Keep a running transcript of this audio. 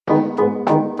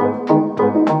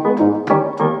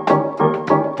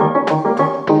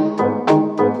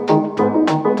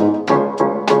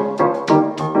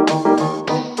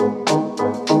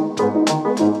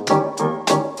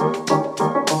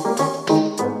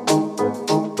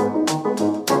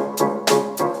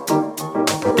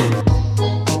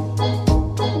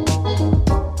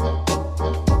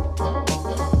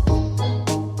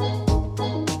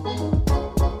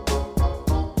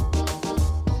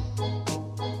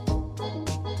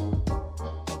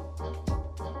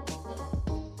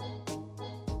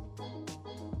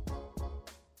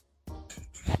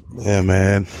Yeah,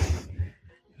 man.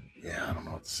 Yeah, I don't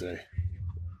know what to say.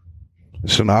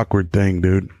 It's an awkward thing,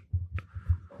 dude.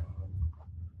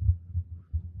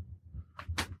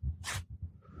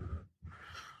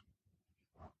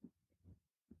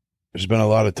 There's been a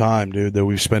lot of time, dude, that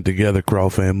we've spent together, Crawl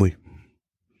family.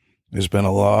 There's been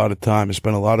a lot of time. It's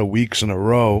been a lot of weeks in a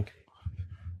row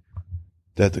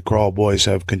that the Crawl boys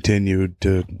have continued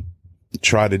to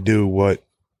try to do what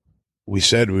we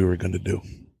said we were going to do.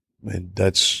 And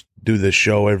that's do this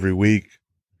show every week,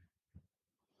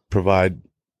 provide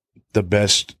the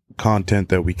best content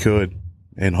that we could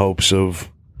in hopes of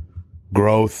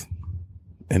growth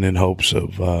and in hopes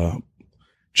of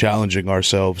challenging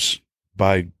ourselves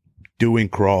by doing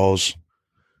crawls,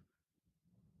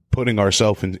 putting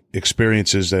ourselves in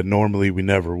experiences that normally we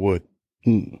never would.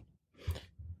 And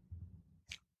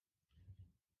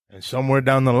somewhere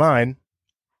down the line,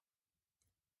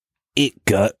 it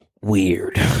got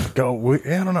weird. I don't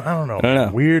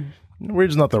know.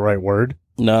 Weird's not the right word.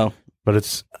 No. But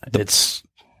it's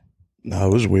No,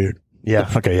 it was weird. Yeah.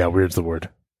 Okay. Yeah. Weird's the word.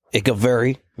 It got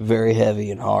very, very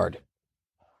heavy and hard.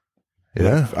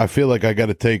 Yeah. I feel like I got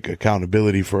to take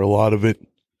accountability for a lot of it.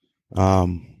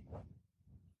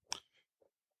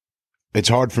 It's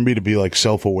hard for me to be like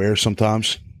self-aware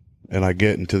sometimes, and I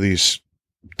get into these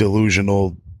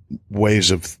delusional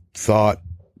ways of thought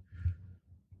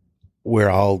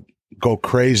where I'll go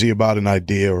crazy about an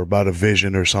idea or about a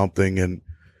vision or something, and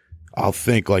I'll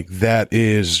think like that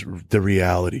is the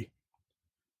reality.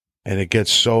 And it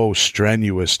gets so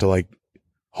strenuous to like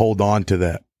hold on to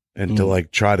that and to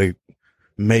like try to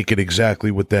make it exactly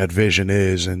what that vision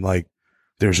is. And like,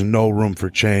 there's no room for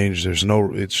change.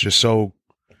 It's just so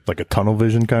like a tunnel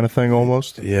vision kind of thing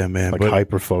almost. Yeah, man. Like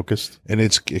hyper focused. And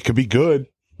it could be good.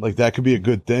 Like that could be a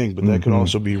good thing, but that could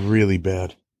also be really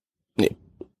bad.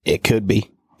 It could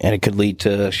be. And it could lead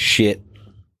to shit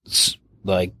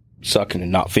like sucking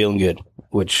and not feeling good,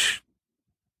 which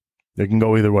it can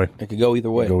go either way. It could go either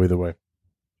way.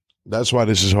 That's why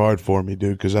this is hard for me,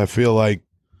 dude, because I feel like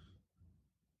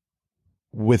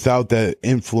without that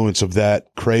influence of that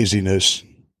craziness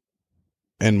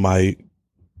and my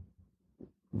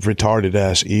retarded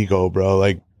ass ego, bro,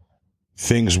 like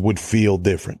things would feel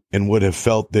different and would have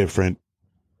felt different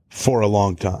for a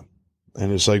long time.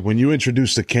 And it's like when you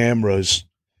introduce the cameras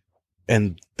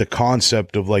and the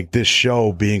concept of like this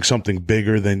show being something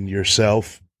bigger than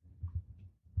yourself,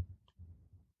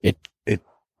 it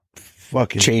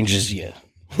fucking changes you.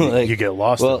 Like, you get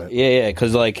lost in it. Yeah,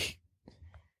 because like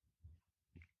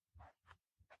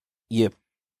you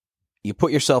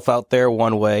put yourself out there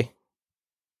one way,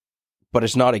 but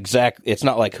it's not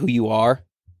like who you are,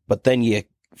 but then you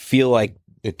feel like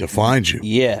it defines you.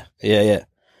 Yeah. And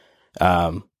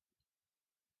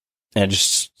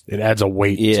it adds a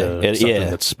weight to something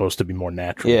that's supposed to be more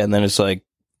natural. Yeah, and then it's like,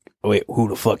 wait, who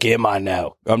the fuck am I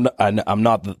now? I'm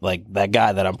not like that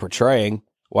guy that I'm portraying.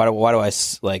 Why do I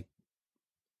like?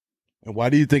 And why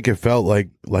do you think it felt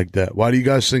like that? Why do you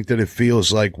guys think that it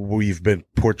feels like we've been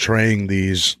portraying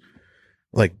these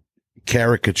like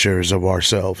caricatures of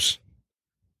ourselves?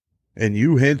 And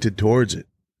you hinted towards it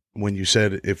when you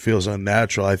said it feels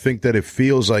unnatural. I think that it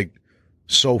feels like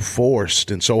so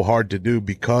forced and so hard to do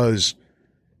because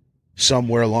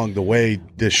somewhere along the way,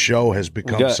 this show has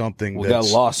become something we got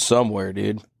lost somewhere,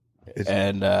 dude.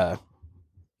 And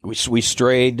we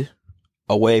strayed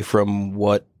away from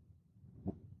what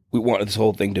we wanted this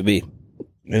whole thing to be.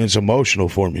 And it's emotional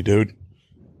for me, dude,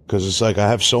 because it's like I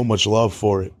have so much love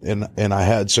for it, and I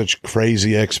had such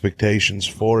crazy expectations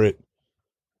for it.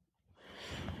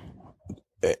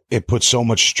 It puts so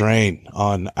much strain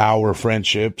on our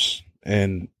friendships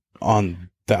and on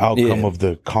the outcome of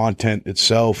the content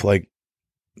itself. Like,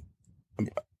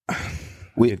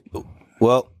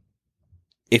 well,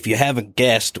 if you haven't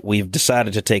guessed, we've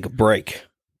decided to take a break.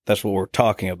 That's what we're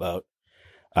talking about.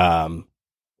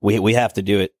 We have to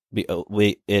do it.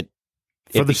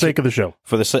 For the sake of the show.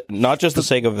 Not just the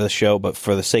sake of the show, but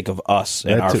for the sake of us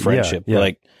and our friendship. Yeah.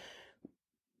 Like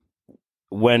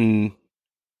when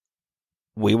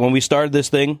we started this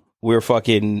thing, we were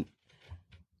fucking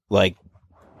like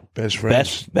best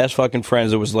friends. Best fucking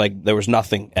friends. It was like there was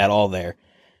nothing at all there.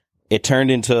 It turned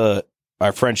into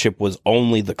our friendship was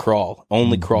only the crawl,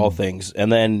 crawl things,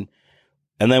 and then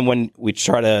when we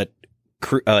try to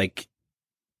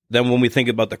then when we think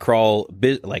about the crawl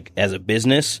like as a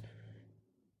business,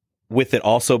 with it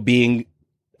also being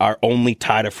our only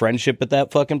tie to friendship at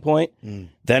that fucking point,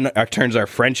 then it turns our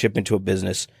friendship into a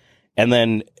business, and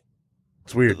then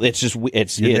it's weird. It's just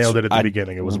you nailed it at the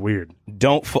beginning. It was weird.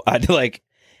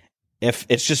 If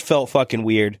it's just felt fucking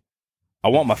weird. I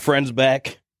want my friends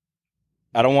back.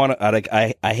 I don't want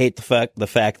to. I hate the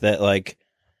fact that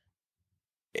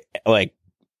like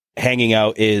hanging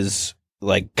out is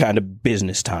like kind of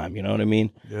business time. You know what I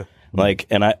mean? Yeah. Like,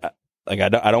 and I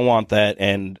don't want that.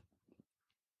 And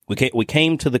we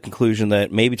came to the conclusion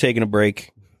that maybe taking a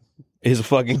break is a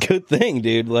fucking good thing,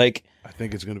 dude. Like, I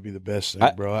think it's going to be the best thing,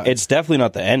 bro. It's definitely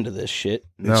not the end of this shit.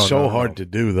 It's so hard to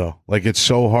do, though. Like, it's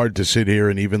so hard to sit here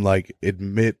and even like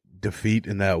admit defeat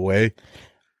in that way.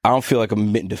 I don't feel like I'm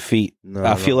admitting defeat.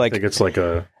 I feel like I think it's like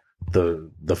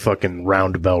the fucking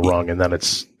round bell rung, and then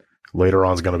it's later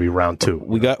on is going to be round 2.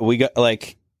 We got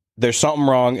like there's something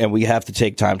wrong, and we have to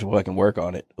take time to fucking work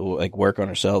on it, like work on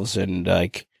ourselves, and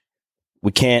like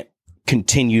we can't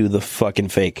continue the fucking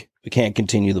fake. We can't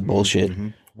continue the bullshit. Mm-hmm.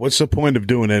 What's the point of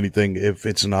doing anything if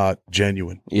it's not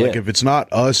genuine? Yeah. Like if it's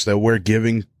not us that we're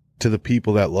giving to the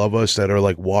people that love us, that are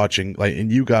like watching, like,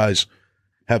 and you guys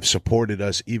have supported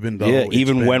us even though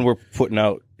even when we're putting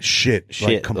out shit,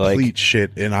 like complete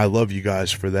shit, and I love you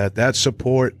guys for that. That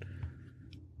support.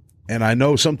 And I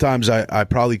know sometimes I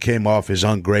probably came off as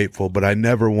ungrateful, but I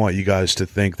never want you guys to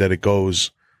think that it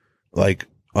goes like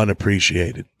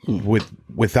unappreciated.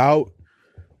 Without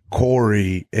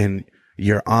Corey and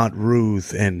your Aunt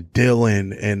Ruth and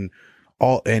Dylan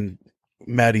and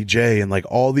Maddie J and like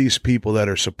all these people that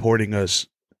are supporting us,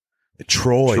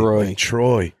 Troy,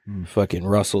 fucking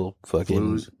Russell,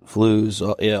 fucking Flues,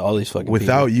 all these fucking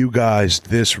without people. you guys,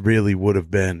 this really would have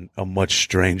been a much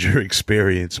stranger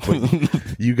experience.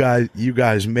 But you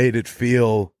guys made it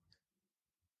feel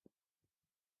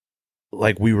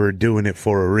like we were doing it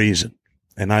for a reason.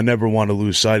 And I never want to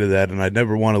lose sight of that, and I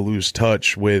never want to lose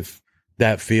touch with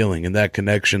that feeling and that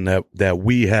connection that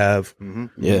we have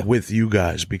with you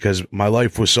guys, because my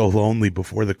life was so lonely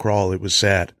before the crawl. It was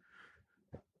sad.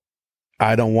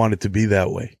 I don't want it to be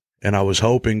that way. And I was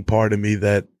hoping, part of me,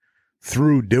 that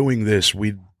through doing this,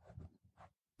 we'd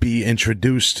be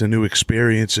introduced to new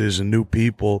experiences and new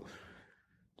people.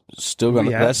 That's still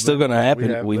gonna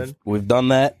happen. We've done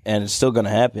that, and it's still gonna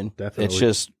happen. Definitely. It's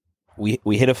just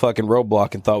we hit a fucking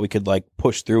roadblock and thought we could like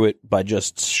push through it by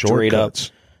just straight up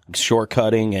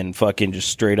shortcutting and fucking just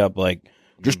straight up like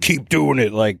just keep doing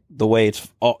it like the way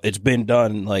it's been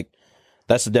done. Like,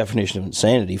 that's the definition of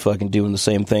insanity. Fucking doing the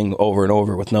same thing over and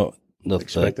over with no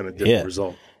expecting a different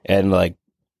result. And like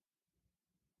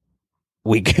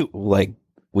we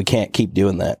can't keep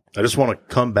doing that. I just want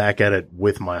to come back at it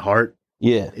with my heart.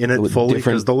 Yeah, in it fully,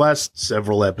 because the last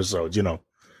several episodes, you know,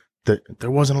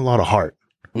 there wasn't a lot of heart.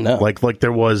 No, like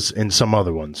there was in some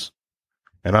other ones,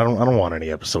 and I don't want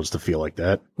any episodes to feel like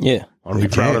that. Yeah, I want to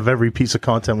be proud of every piece of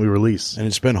content we release, and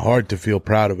it's been hard to feel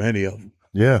proud of any of them.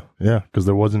 Yeah, because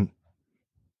there wasn't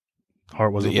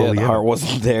heart wasn't fully the in. Heart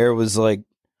wasn't there. It was like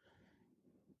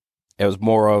it was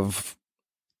more of,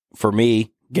 for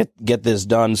me, get this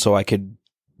done so I could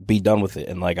be done with it,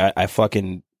 and like I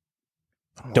fucking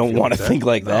don't want to think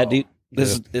like that, dude.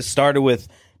 This started with,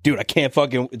 dude, I can't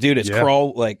fucking, dude, it's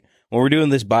crawl, like, when we're doing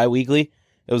this bi-weekly,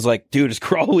 it was like, dude, it's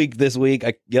crawl week this week,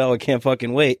 I can't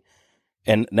fucking wait.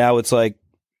 And now it's like,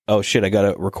 oh shit, I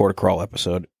gotta record a crawl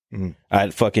episode. I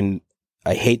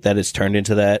hate that it's turned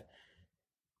into that.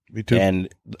 Me too. And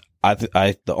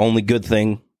the only good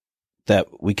thing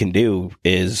that we can do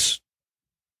is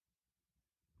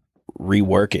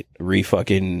rework it, we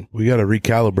got to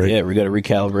recalibrate. Yeah, we got to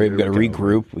recalibrate. We got to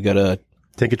regroup. We got to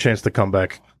take a chance to come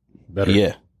back better.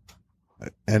 Yeah.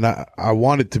 And I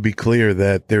want it to be clear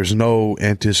that there's no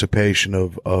anticipation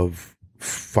of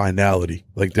finality.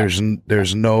 Like there's no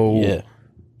there's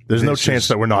no chance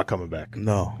that we're not coming back.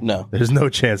 No. There's no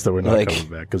chance that we're not coming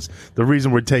back, because the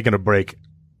reason we're taking a break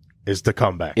is to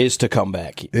come back.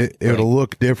 It'll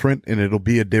look different, and it'll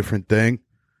be a different thing.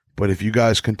 But if you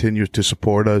guys continue to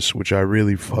support us, which I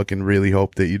really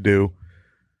hope that you do,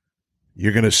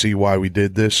 you're going to see why we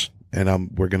did this,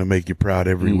 and we're going to make you proud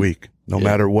every week, no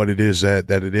matter what it is that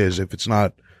it is. If it's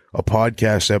not a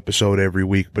podcast episode every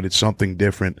week, but it's something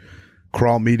different,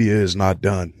 Crawl Media is not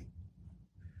done.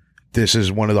 This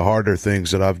is one of the harder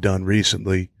things that I've done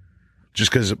recently,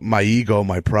 just because my ego,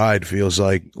 my pride feels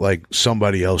like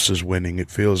somebody else is winning.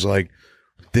 It feels like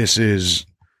this is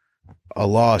a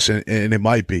loss, and it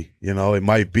might be, it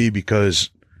might be because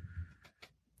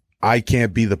I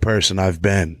can't be the person I've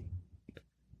been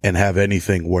and have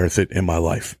anything worth it in my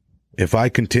life. If I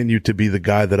continue to be the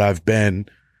guy that I've been,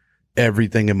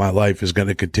 everything in my life is going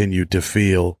to continue to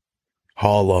feel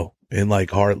hollow and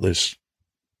like heartless.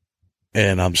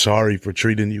 And I'm sorry for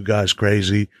treating you guys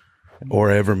crazy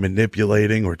or ever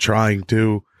manipulating or trying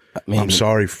to. I'm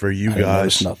sorry for you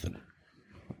guys. Nothing.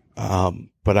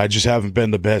 But I just haven't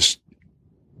been the best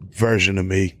version of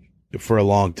me, for a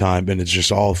long time, and it's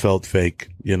just all felt fake.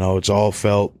 You know, it's all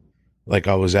felt like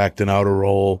I was acting out a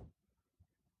role.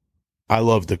 I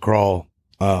love The Crawl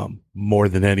more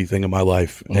than anything in my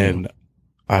life, and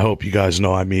I hope you guys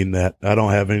know I mean that. I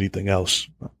don't have anything else,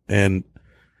 and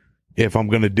if I'm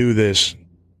going to do this,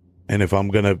 and if I'm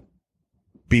going to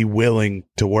be willing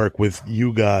to work with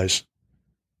you guys,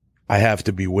 I have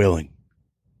to be willing.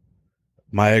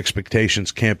 My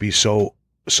expectations can't be so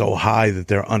high that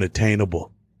they're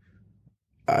unattainable.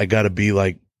 I got to be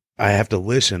like, I have to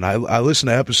listen. I listen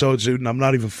to episodes, dude, and I'm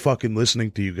not even fucking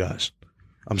listening to you guys.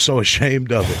 I'm so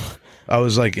ashamed of it. I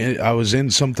was in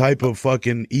some type of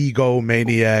fucking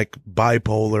egomaniac,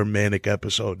 bipolar, manic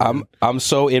episode. Dude. I'm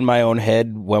so in my own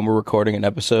head when we're recording an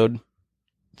episode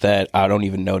that I don't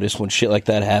even notice when shit like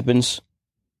that happens.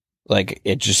 Like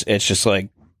it's just like,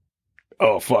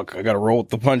 oh fuck, I gotta roll with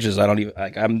the punches. I don't even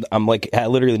like. I'm like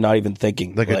literally not even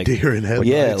thinking. Like a deer in headlights.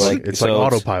 Yeah, like it's like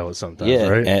autopilot sometimes. Yeah,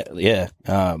 right? Yeah.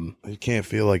 You can't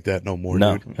feel like that no more.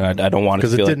 No, dude. I don't want to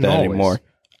feel like that anymore.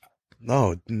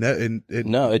 No, it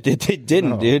didn't,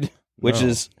 No. dude. Which No.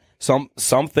 is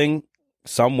something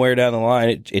somewhere down the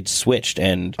line it switched,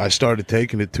 and I started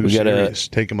taking it too We gotta- serious,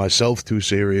 taking myself too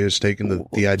serious, taking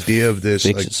the idea of this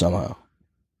fix like it somehow.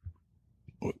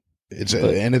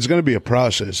 and it's going to be a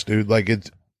process, dude. Like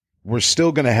we're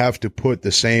still going to have to put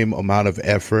the same amount of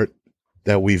effort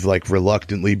that we've like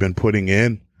reluctantly been putting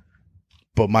in.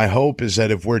 But my hope is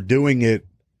that if we're doing it,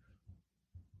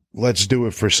 let's do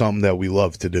it for something that we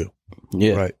love to do.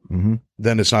 Yeah, Right. Mm-hmm.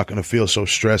 Then it's not going to feel so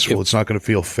stressful. It's not going to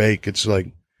feel fake. It's like,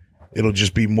 it'll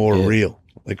just be more real,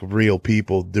 like real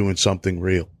people doing something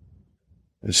real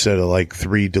instead of like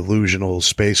 3 delusional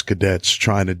space cadets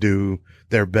trying to do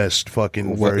their best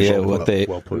fucking version.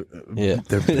 Well put.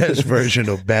 Their best version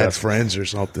of Bad That's- Friends or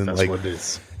something. That's Like what it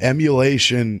is.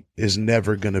 emulation is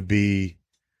never going to be.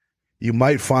 You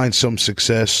might find some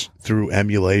success through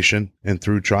emulation and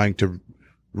through trying to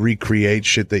recreate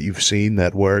shit that you've seen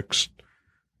that works.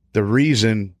 The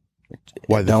reason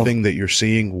why the thing that you're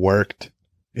seeing worked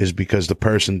is because the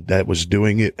person that was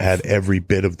doing it had every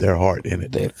bit of their heart in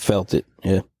it. They felt it.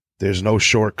 Yeah. There's no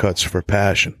shortcuts for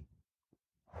passion.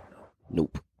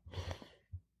 Nope.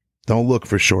 Don't look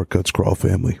for shortcuts, Crawl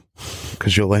family,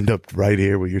 because you'll end up right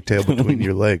here with your tail between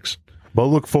your legs. But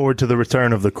look forward to the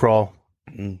return of The Crawl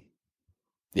Yeah.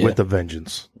 with a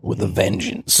vengeance. With a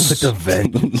vengeance. With a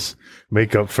vengeance.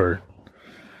 Make up for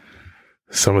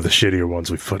some of the shittier ones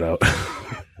we put out.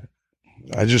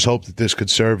 I just hope that this could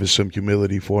serve as some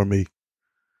humility for me.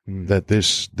 That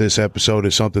this episode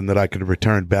is something that I could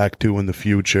return back to in the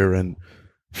future and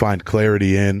find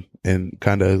clarity in, and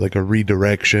kind of like a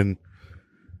redirection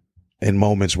in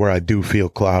moments where I do feel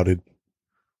clouded.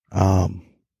 I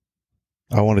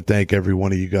want to thank every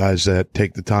one of you guys that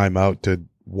take the time out to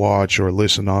watch or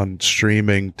listen on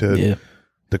streaming to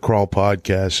the Crawl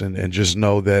podcast, and just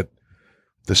know that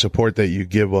the support that you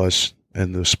give us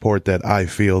and the support that I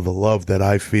feel, the love that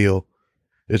I feel,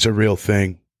 it's a real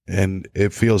thing, and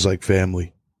it feels like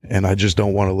family, and I just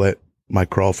don't want to let my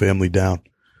Crawl family down.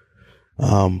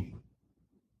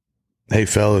 Hey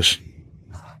fellas,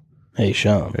 Hey,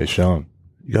 Sean. Hey, Sean.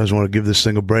 you guys want to give this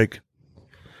thing a break?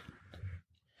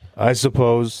 I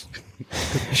suppose.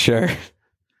 Sure.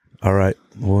 All right.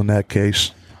 Well, in that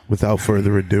case, without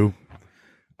further ado,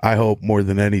 I hope more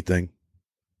than anything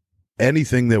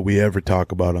that we ever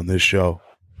talk about on this show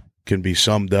can be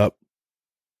summed up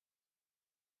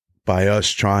by us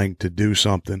trying to do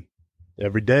something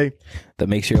Every day. That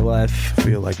makes your life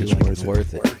feel like it's worth it.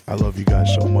 worth it. I love you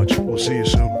guys so much. We'll see you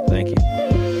soon. Thank you.